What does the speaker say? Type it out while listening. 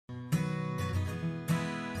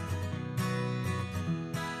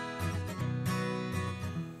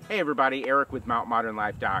Hey everybody, Eric with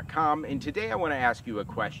MountModernLife.com, and today I want to ask you a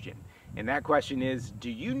question. And that question is,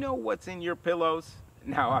 do you know what's in your pillows?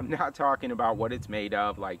 Now, I'm not talking about what it's made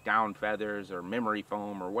of, like down feathers or memory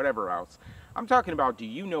foam or whatever else. I'm talking about, do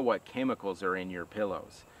you know what chemicals are in your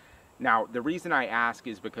pillows? Now, the reason I ask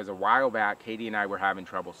is because a while back, Katie and I were having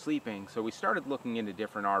trouble sleeping, so we started looking into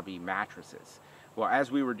different RV mattresses. Well,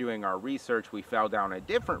 as we were doing our research, we fell down a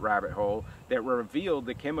different rabbit hole that revealed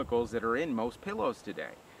the chemicals that are in most pillows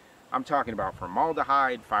today. I'm talking about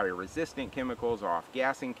formaldehyde, fire-resistant chemicals,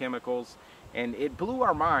 off-gassing chemicals, and it blew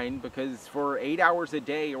our mind because for 8 hours a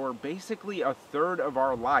day, or basically a third of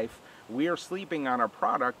our life, we are sleeping on a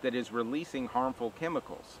product that is releasing harmful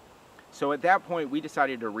chemicals. So at that point, we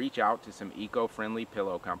decided to reach out to some eco-friendly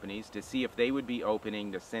pillow companies to see if they would be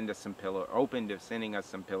open to sending us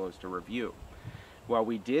some pillows to review. Well,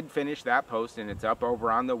 we did finish that post, and it's up over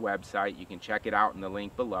on the website. You can check it out in the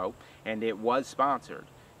link below, and it was sponsored.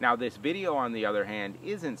 Now, this video, on the other hand,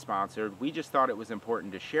 isn't sponsored. We just thought it was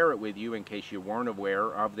important to share it with you in case you weren't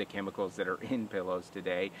aware of the chemicals that are in pillows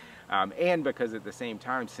today. And because at the same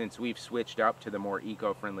time, since we've switched up to the more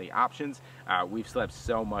eco-friendly options, we've slept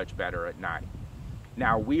so much better at night.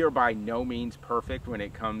 Now, we are by no means perfect when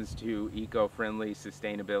it comes to eco-friendly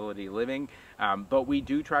sustainability living, but we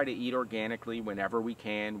do try to eat organically whenever we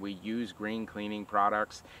can. We use green cleaning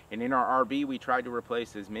products, and in our RV, we tried to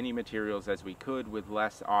replace as many materials as we could with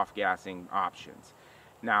less off-gassing options.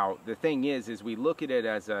 Now, the thing is we look at it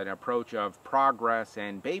as an approach of progress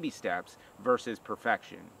and baby steps versus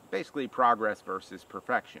perfection. Basically, progress versus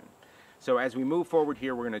perfection. So as we move forward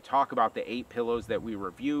here, we're going to talk about the 8 pillows that we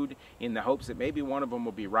reviewed in the hopes that maybe one of them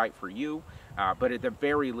will be right for you. But at the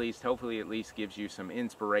very least, hopefully at least gives you some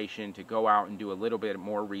inspiration to go out and do a little bit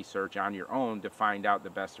more research on your own to find out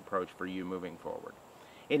the best approach for you moving forward.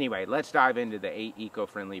 Anyway, let's dive into the 8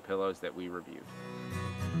 eco-friendly pillows that we reviewed.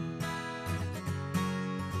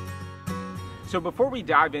 So before we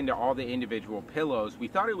dive into all the individual pillows, we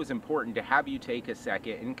thought it was important to have you take a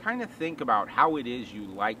second and kind of think about how it is you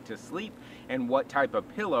like to sleep and what type of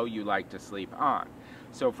pillow you like to sleep on.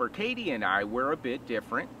 So for Katie and I, we're a bit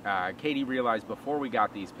different. Katie realized before we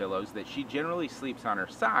got these pillows that she generally sleeps on her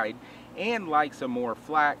side and likes a more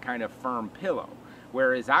flat, kind of firm pillow.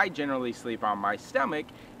 Whereas I generally sleep on my stomach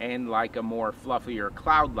and like a more fluffier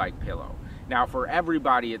cloud-like pillow. Now, for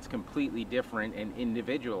everybody, it's completely different and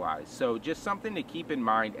individualized, so just something to keep in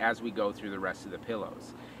mind as we go through the rest of the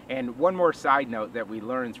pillows. And one more side note that we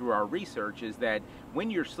learned through our research is that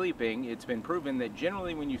when you're sleeping, it's been proven that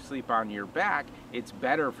generally when you sleep on your back, it's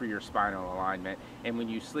better for your spinal alignment, and when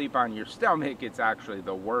you sleep on your stomach, it's actually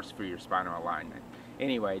the worst for your spinal alignment.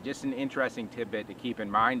 Anyway, just an interesting tidbit to keep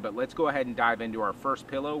in mind, but let's go ahead and dive into our first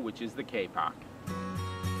pillow, which is the Kapok.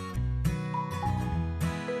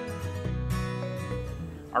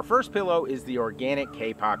 Our first pillow is the organic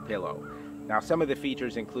Kapok pillow. Now, some of the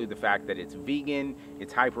features include the fact that it's vegan,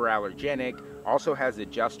 it's hyperallergenic, also has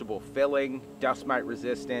adjustable filling, dust mite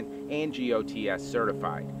resistant, and GOTS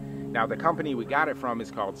certified. Now, the company we got it from is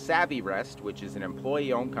called SavvyRest, which is an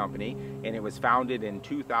employee-owned company, and it was founded in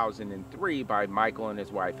 2003 by Michael and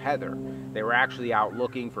his wife Heather. They were actually out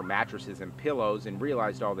looking for mattresses and pillows and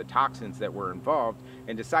realized all the toxins that were involved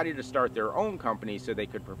and decided to start their own company so they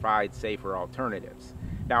could provide safer alternatives.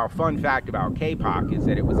 Now, a fun fact about Kapok is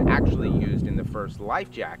that it was actually used in the first life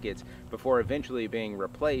jackets before eventually being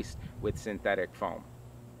replaced with synthetic foam.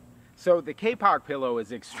 So the Kapok pillow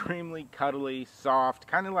is extremely cuddly, soft,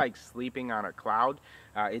 kind of like sleeping on a cloud.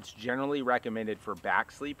 It's generally recommended for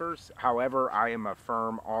back sleepers. However, I am a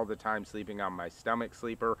firm all the time sleeping on my stomach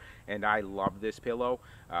sleeper, and I love this pillow.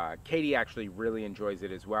 Katie actually really enjoys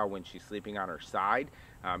it as well when she's sleeping on her side.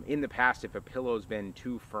 In the past, if a pillow's been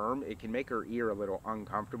too firm, it can make her ear a little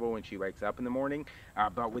uncomfortable when she wakes up in the morning.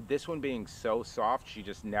 But with this one being so soft, she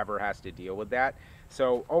just never has to deal with that.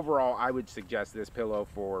 So overall, I would suggest this pillow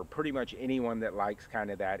for pretty much anyone that likes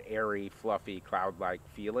kind of that airy, fluffy, cloud-like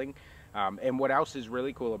feeling. And what else is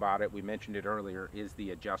really cool about it, we mentioned it earlier, is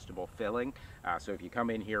the adjustable filling. So if you come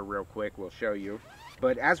in here real quick, we'll show you.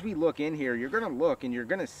 But as we look in here, you're going to look and you're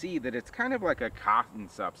going to see that it's kind of like a cotton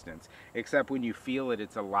substance, except when you feel it,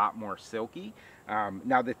 it's a lot more silky.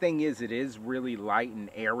 Now the thing is, it is really light and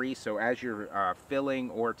airy, so as you're filling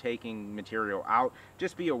or taking material out,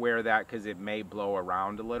 just be aware of that because it may blow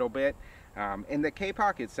around a little bit. And the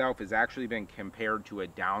Kapok itself has actually been compared to a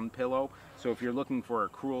down pillow, so if you're looking for a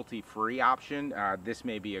cruelty-free option, this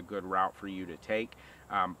may be a good route for you to take.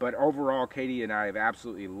 But overall, Katie and I have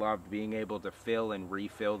absolutely loved being able to fill and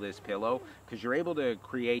refill this pillow because you're able to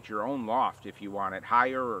create your own loft if you want it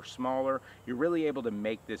higher or smaller. You're really able to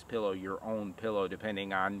make this pillow your own pillow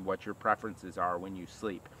depending on what your preferences are when you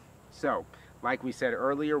sleep. So, like we said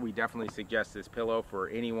earlier, we definitely suggest this pillow for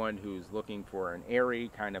anyone who's looking for an airy,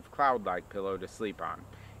 kind of cloud-like pillow to sleep on.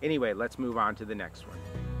 Anyway, let's move on to the next one.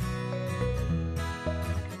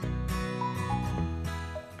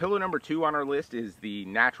 Pillow number 2 on our list is the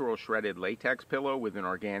natural shredded latex pillow with an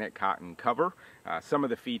organic cotton cover. Some of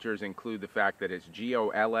the features include the fact that it's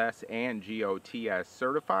GOLS and GOTS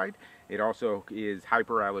certified. It also is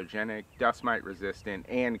hyperallergenic, dust mite resistant,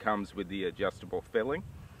 and comes with the adjustable filling.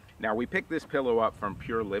 Now, we picked this pillow up from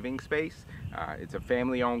Pure Living Space. It's a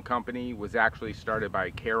family-owned company, was actually started by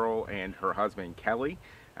Carol and her husband Kelly.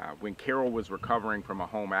 When Carol was recovering from a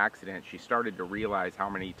home accident, she started to realize how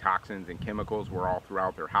many toxins and chemicals were all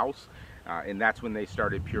throughout their house. And that's when they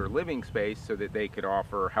started Pure Living Space so that they could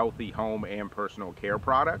offer healthy home and personal care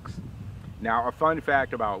products. Now, a fun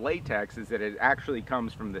fact about latex is that it actually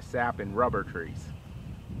comes from the sap in rubber trees.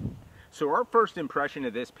 So our first impression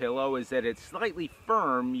of this pillow is that it's slightly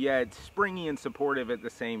firm, yet springy and supportive at the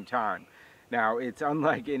same time. Now, it's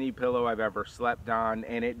unlike any pillow I've ever slept on,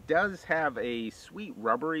 and it does have a sweet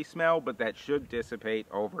rubbery smell, but that should dissipate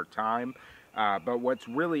over time. But what's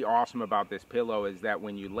really awesome about this pillow is that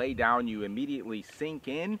when you lay down, you immediately sink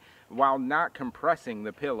in while not compressing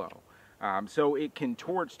the pillow. So it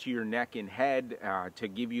contorts to your neck and head to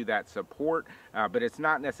give you that support, but it's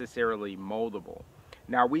not necessarily moldable.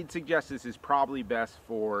 Now, we'd suggest this is probably best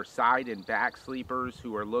for side and back sleepers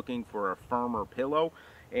who are looking for a firmer pillow.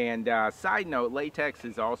 And side note, latex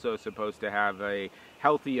is also supposed to have a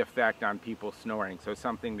healthy effect on people snoring, so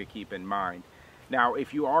something to keep in mind. Now,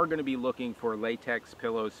 if you are going to be looking for latex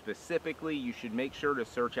pillows specifically, you should make sure to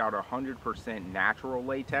search out 100% natural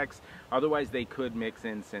latex. Otherwise, they could mix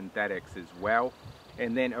in synthetics as well.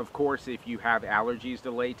 And then, of course, if you have allergies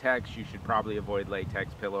to latex, you should probably avoid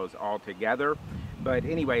latex pillows altogether. But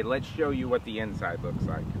anyway, let's show you what the inside looks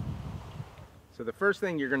like. So the first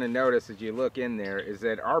thing you're going to notice as you look in there is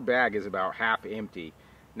that our bag is about half empty.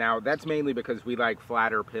 Now, that's mainly because we like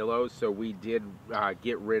flatter pillows, so we did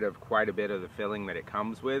get rid of quite a bit of the filling that it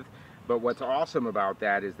comes with. But what's awesome about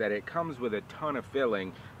that is that it comes with a ton of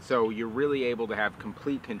filling, so you're really able to have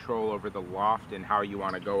complete control over the loft and how you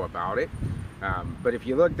want to go about it. But if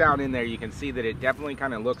you look down in there, you can see that it definitely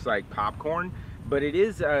kind of looks like popcorn. But it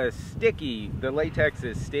is sticky. The latex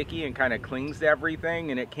is sticky and kind of clings to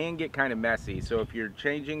everything, and it can get kind of messy. So if you're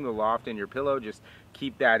changing the loft in your pillow, just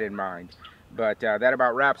keep that in mind. But that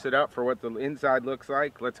about wraps it up for what the inside looks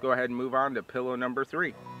like. Let's go ahead and move on to pillow number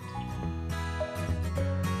 3.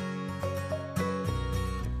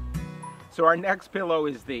 So our next pillow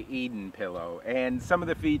is the Eden pillow, and some of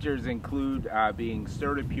the features include being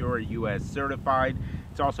CertiPure US certified.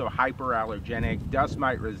 It's also hyperallergenic, dust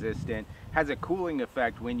mite resistant, has a cooling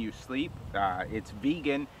effect when you sleep. It's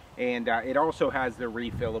vegan, and it also has the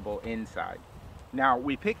refillable inside. Now,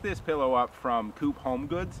 we picked this pillow up from Coop Home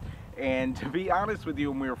Goods, and to be honest with you,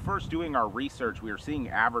 when we were first doing our research, we were seeing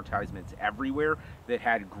advertisements everywhere that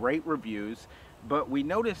had great reviews, but we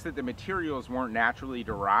noticed that the materials weren't naturally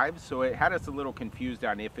derived, so it had us a little confused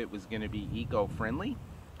on if it was going to be eco-friendly.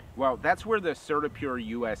 Well, that's where the CertiPure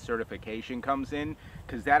US certification comes in,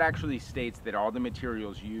 because that actually states that all the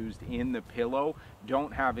materials used in the pillow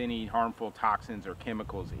don't have any harmful toxins or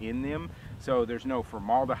chemicals in them. So there's no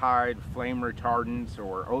formaldehyde, flame retardants,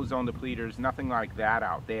 or ozone depleters, nothing like that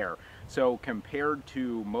out there. So compared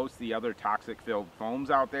to most of the other toxic-filled foams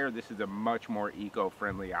out there, this is a much more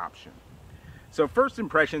eco-friendly option. So first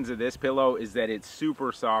impressions of this pillow is that it's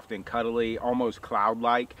super soft and cuddly, almost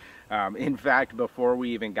cloud-like. In fact, before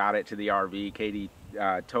we even got it to the RV, Katie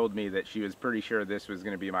told me that she was pretty sure this was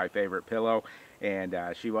going to be my favorite pillow, and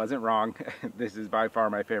she wasn't wrong. This is by far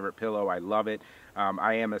my favorite pillow. I love it.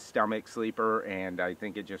 I am a stomach sleeper, and I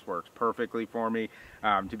think it just works perfectly for me.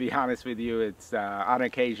 To be honest with you, it's on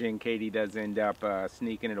occasion Katie does end up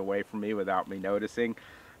sneaking it away from me without me noticing.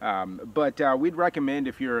 But we'd recommend,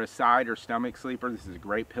 if you're a side or stomach sleeper, this is a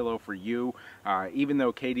great pillow for you. Even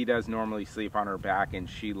though Katie does normally sleep on her back, and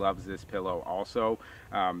she loves this pillow also.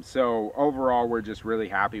 So overall, we're just really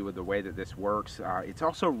happy with the way that this works. It's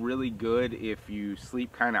also really good if you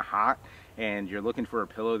sleep kind of hot and you're looking for a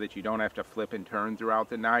pillow that you don't have to flip and turn throughout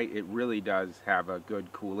the night. It really does have a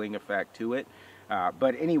good cooling effect to it.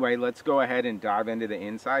 But anyway, let's go ahead and dive into the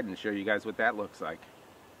inside and show you guys what that looks like.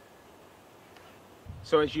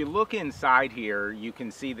 So as you look inside here, you can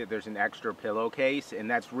see that there's an extra pillowcase, and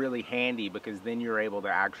that's really handy because then you're able to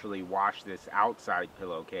actually wash this outside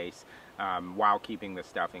pillowcase while keeping the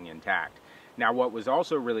stuffing intact. Now, what was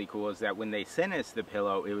also really cool is that when they sent us the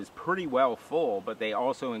pillow, it was pretty well full, but they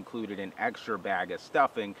also included an extra bag of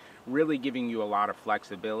stuffing, really giving you a lot of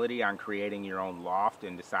flexibility on creating your own loft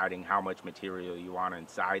and deciding how much material you want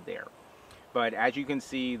inside there. But as you can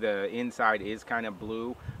see, the inside is kind of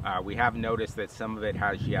blue. We have noticed that some of it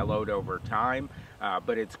has yellowed over time,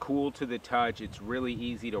 but it's cool to the touch. It's really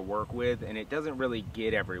easy to work with, and it doesn't really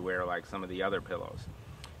get everywhere like some of the other pillows.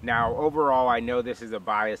 Now, overall, I know this is a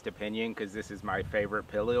biased opinion because this is my favorite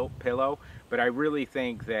pillow, but I really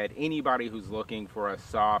think that anybody who's looking for a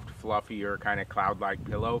soft, fluffier, kind of cloud-like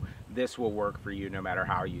pillow, this will work for you no matter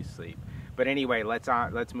how you sleep. But anyway, let's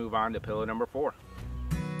move on to pillow number 4.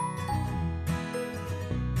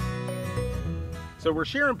 So we're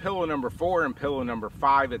sharing pillow number 4 and pillow number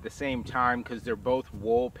 5 at the same time because they're both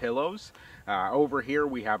wool pillows. Over here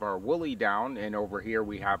we have our Wolly down, and over here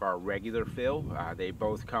we have our regular fill. They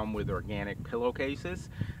both come with organic pillowcases.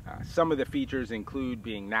 Some of the features include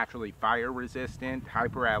being naturally fire resistant,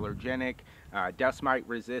 hyperallergenic, dust mite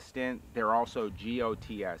resistant. They're also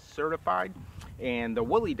GOTS certified, and the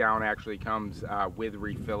Wolly down actually comes with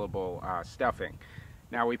refillable stuffing.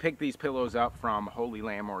 Now, we picked these pillows up from Holy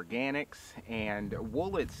Lamb Organics, and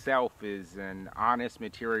wool itself is an honest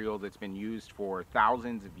material that's been used for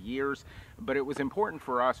thousands of years, but it was important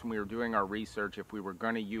for us when we were doing our research if we were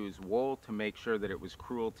going to use wool to make sure that it was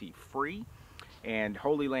cruelty-free. And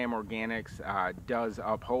Holy Lamb Organics does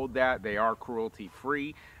uphold that. They are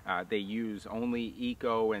cruelty-free. They use only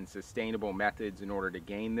eco and sustainable methods in order to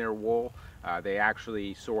gain their wool. They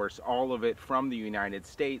actually source all of it from the United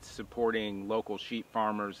States, supporting local sheep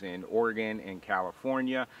farmers in Oregon and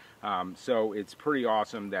California. So it's pretty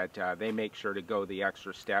awesome that they make sure to go the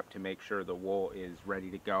extra step to make sure the wool is ready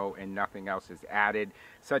to go and nothing else is added.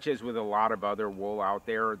 Such as with a lot of other wool out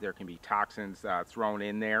there, there can be toxins thrown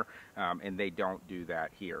in there, and they don't do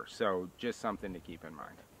that here. So just something to keep in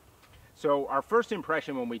mind. So our first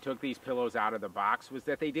impression when we took these pillows out of the box was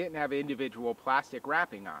that they didn't have individual plastic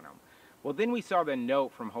wrapping on them. Well, then we saw the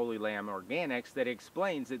note from Holy Lamb Organics that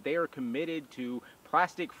explains that they are committed to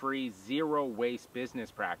plastic-free, zero-waste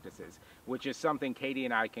business practices, which is something Katie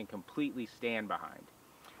and I can completely stand behind.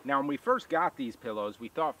 Now, when we first got these pillows, we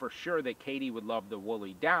thought for sure that Katie would love the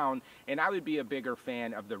Wolly down, and I would be a bigger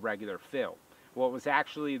fan of the regular fill. Well, it was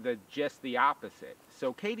actually just the opposite.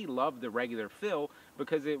 So Katie loved the regular fill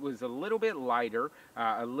because it was a little bit lighter,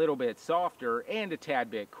 a little bit softer, and a tad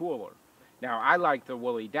bit cooler. Now, I liked the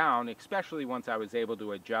Wolly down, especially once I was able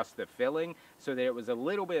to adjust the filling so that it was a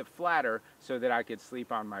little bit flatter so that I could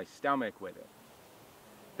sleep on my stomach with it.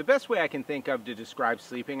 The best way I can think of to describe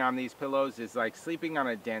sleeping on these pillows is like sleeping on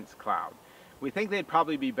a dense cloud. We think they'd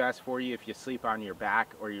probably be best for you if you sleep on your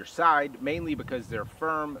back or your side, mainly because they're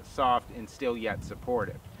firm, soft, and still yet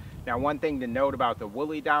supportive. Now, one thing to note about the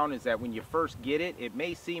Wolly down is that when you first get it, it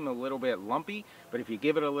may seem a little bit lumpy, but if you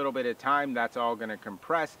give it a little bit of time, that's all going to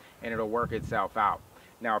compress and it'll work itself out.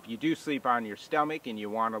 Now, if you do sleep on your stomach and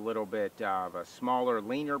you want a little bit of a smaller,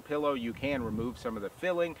 leaner pillow, you can remove some of the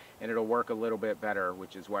filling and it'll work a little bit better,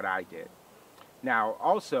 which is what I did. Now,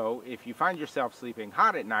 also, if you find yourself sleeping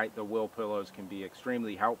hot at night, the wool pillows can be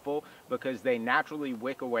extremely helpful because they naturally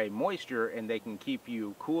wick away moisture and they can keep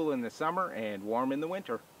you cool in the summer and warm in the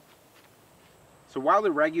winter. So while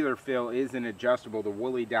the regular fill isn't adjustable, the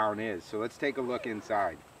Wolly down is. So let's take a look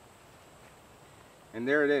inside. And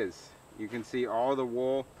there it is. You can see all the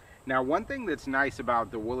wool. Now, one thing that's nice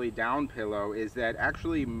about the Wolly down pillow is that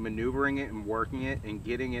actually maneuvering it and working it and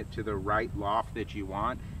getting it to the right loft that you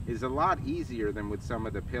want is a lot easier than with some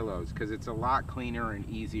of the pillows because it's a lot cleaner and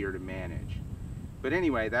easier to manage. But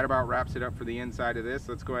anyway, that about wraps it up for the inside of this.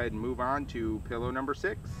 Let's go ahead and move on to pillow number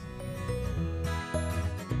 6.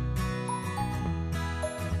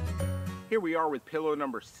 Here we are with pillow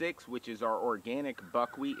number 6, which is our organic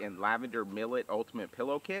buckwheat and lavender millet ultimate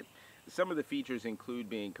pillow kit. Some of the features include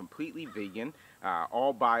being completely vegan,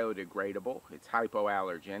 all biodegradable, it's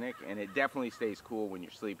hypoallergenic, and it definitely stays cool when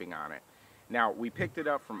you're sleeping on it. Now, we picked it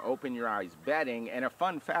up from Open Your Eyes Bedding, and a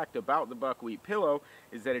fun fact about the buckwheat pillow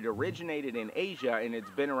is that it originated in Asia and it's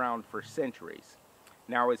been around for centuries.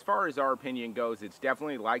 Now, as far as our opinion goes, it's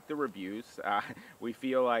definitely like the reviews. We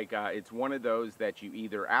feel like it's one of those that you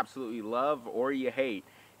either absolutely love or you hate.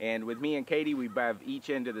 And with me and Katie, we have each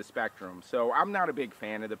end of the spectrum. So I'm not a big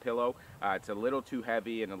fan of the pillow. It's a little too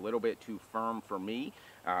heavy and a little bit too firm for me.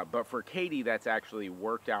 But for Katie, that's actually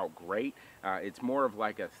worked out great. It's more of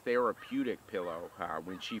like a therapeutic pillow.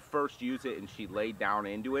 When she first used it and she laid down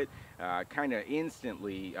into it, kind of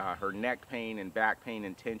instantly her neck pain and back pain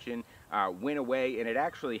and tension went away, and it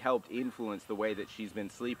actually helped influence the way that she's been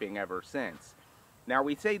sleeping ever since. Now,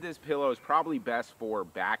 we say this pillow is probably best for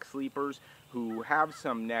back sleepers, who have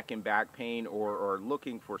some neck and back pain or are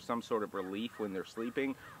looking for some sort of relief when they're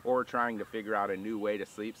sleeping, or trying to figure out a new way to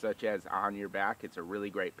sleep, such as on your back. It's a really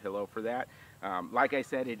great pillow for that. Like I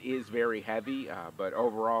said, it is very heavy, but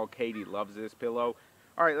overall Katie loves this pillow.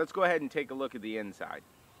 All right, let's go ahead and take a look at the inside.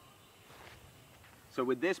 So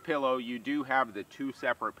with this pillow, you do have the two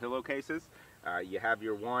separate pillowcases. You have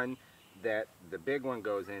your one that the big one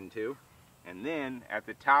goes into, and then at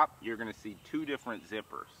the top you're going to see two different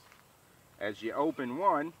zippers. As you open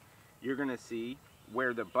one, you're going to see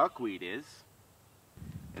where the buckwheat is,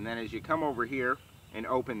 and then as you come over here and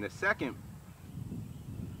open the second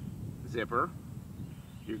zipper,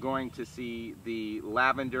 you're going to see the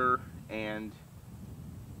lavender and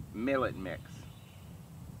millet mix.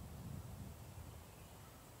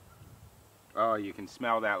 Oh, you can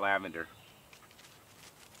smell that lavender.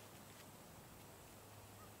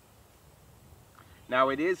 Now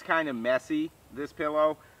it is kind of messy, this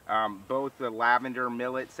pillow, both the lavender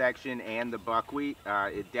millet section and the buckwheat.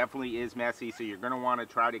 It definitely is messy, so you're going to want to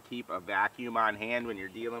try to keep a vacuum on hand when you're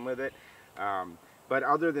dealing with it. But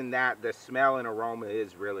other than that, the smell and aroma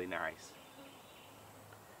is really nice.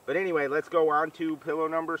 But anyway, let's go on to pillow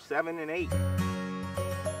number 7 and 8.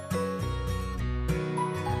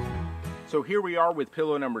 So here we are with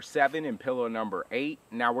pillow number 7 and pillow number 8.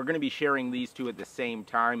 Now we're going to be sharing these two at the same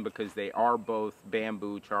time because they are both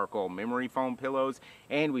bamboo charcoal memory foam pillows,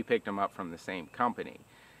 and we picked them up from the same company.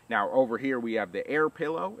 Now over here we have the air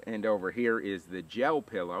pillow, and over here is the gel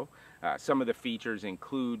pillow. Some of the features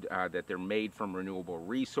include that they're made from renewable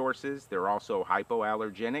resources. They're also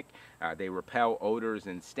hypoallergenic. They repel odors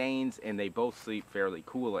and stains, and they both sleep fairly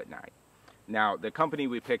cool at night. Now, the company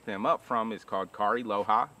we picked them up from is called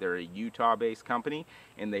Cariloha. They're a Utah-based company,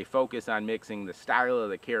 and they focus on mixing the style of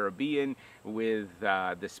the Caribbean with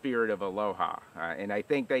the spirit of aloha. And I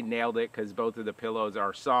think they nailed it because both of the pillows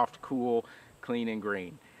are soft, cool, clean, and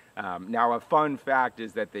green. Now, a fun fact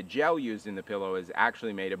is that the gel used in the pillow is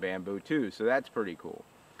actually made of bamboo too, so that's pretty cool.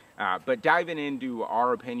 But diving into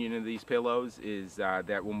our opinion of these pillows is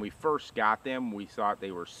that when we first got them, we thought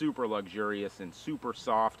they were super luxurious and super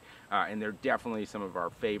soft, and they're definitely some of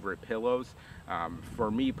our favorite pillows.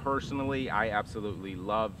 For me personally, I absolutely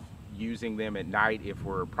love using them at night if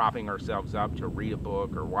we're propping ourselves up to read a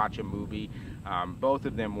book or watch a movie. Both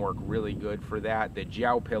of them work really good for that. The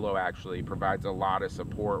gel pillow actually provides a lot of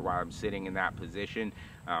support while I'm sitting in that position,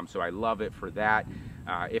 so I love it for that.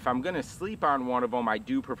 If I'm going to sleep on one of them, I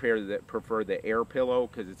do prefer the air pillow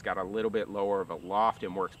because it's got a little bit lower of a loft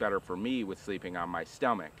and works better for me with sleeping on my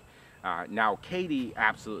stomach. Now Katie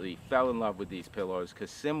absolutely fell in love with these pillows because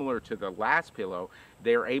similar to the last pillow,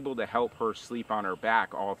 they're able to help her sleep on her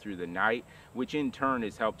back all through the night, which in turn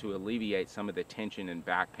has helped to alleviate some of the tension and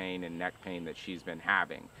back pain and neck pain that she's been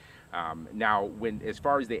having. Now, as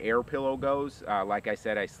far as the air pillow goes, like I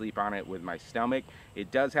said, I sleep on it with my stomach. It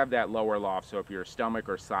does have that lower loft, so if you're a stomach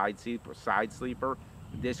or side sleeper,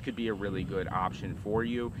 this could be a really good option for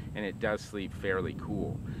you, and it does sleep fairly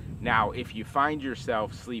cool. Now, if you find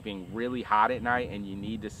yourself sleeping really hot at night and you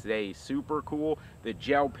need to stay super cool, the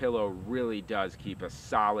gel pillow really does keep a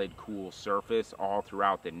solid, cool surface all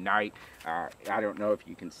throughout the night. I don't know if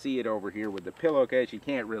you can see it over here with the pillowcase. You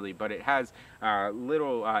can't really, but it has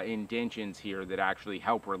little indentions here that actually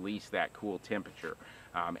help release that cool temperature.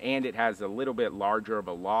 And it has a little bit larger of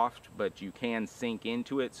a loft, but you can sink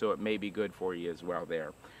into it, so it may be good for you as well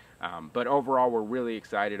there. But overall, we're really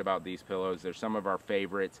excited about these pillows. They're some of our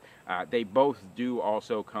favorites. They both do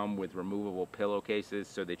also come with removable pillowcases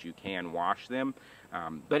so that you can wash them.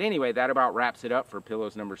 But anyway, that about wraps it up for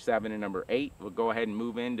pillows number 7 and number 8. We'll go ahead and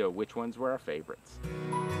move into which ones were our favorites.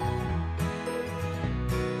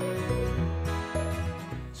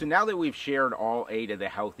 So now that we've shared all 8 of the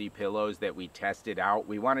healthy pillows that we tested out,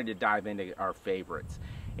 we wanted to dive into our favorites.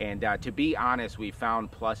 And to be honest, we found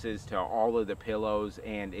pluses to all of the pillows,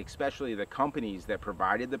 and especially the companies that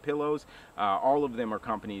provided the pillows. All of them are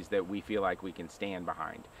companies that we feel like we can stand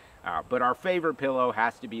behind. But our favorite pillow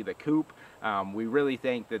has to be the Coop. We really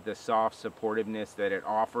think that the soft supportiveness that it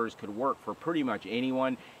offers could work for pretty much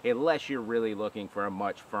anyone, unless you're really looking for a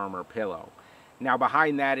much firmer pillow. Now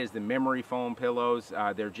behind that is the memory foam pillows.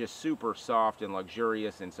 They're just super soft and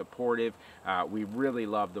luxurious and supportive. We really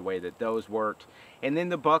love the way that those worked. And then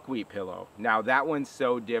the buckwheat pillow. Now that one's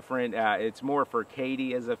so different. It's more for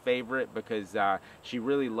Katie as a favorite because she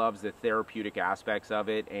really loves the therapeutic aspects of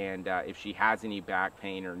it, and if she has any back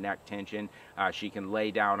pain or neck tension, she can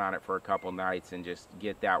lay down on it for a couple nights and just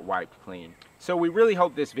get that wiped clean. So we really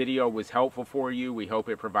hope this video was helpful for you. We hope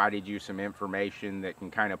it provided you some information that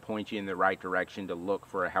can kind of point you in the right direction to look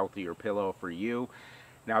for a healthier pillow for you.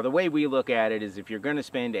 Now, the way we look at it is if you're going to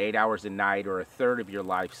spend 8 hours a night or a third of your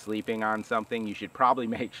life sleeping on something, you should probably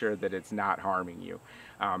make sure that it's not harming you.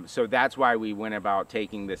 So that's why we went about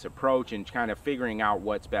taking this approach and kind of figuring out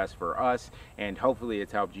what's best for us, and hopefully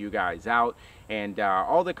it's helped you guys out. And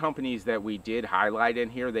all the companies that we did highlight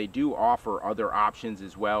in here, they do offer other options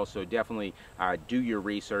as well, so definitely do your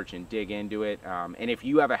research and dig into it. And if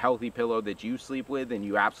you have a healthy pillow that you sleep with and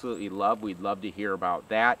you absolutely love, we'd love to hear about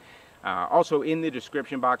that. Also, in the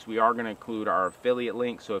description box, we are going to include our affiliate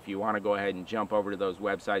link, so if you want to go ahead and jump over to those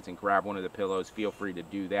websites and grab one of the pillows, feel free to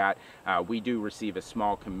do that. We do receive a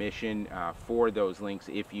small commission for those links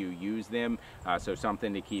if you use them, so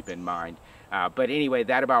something to keep in mind. But anyway,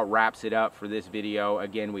 that about wraps it up for this video.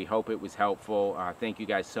 Again, we hope it was helpful. Thank you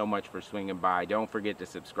guys so much for swinging by. Don't forget to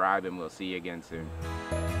subscribe, and we'll see you again soon.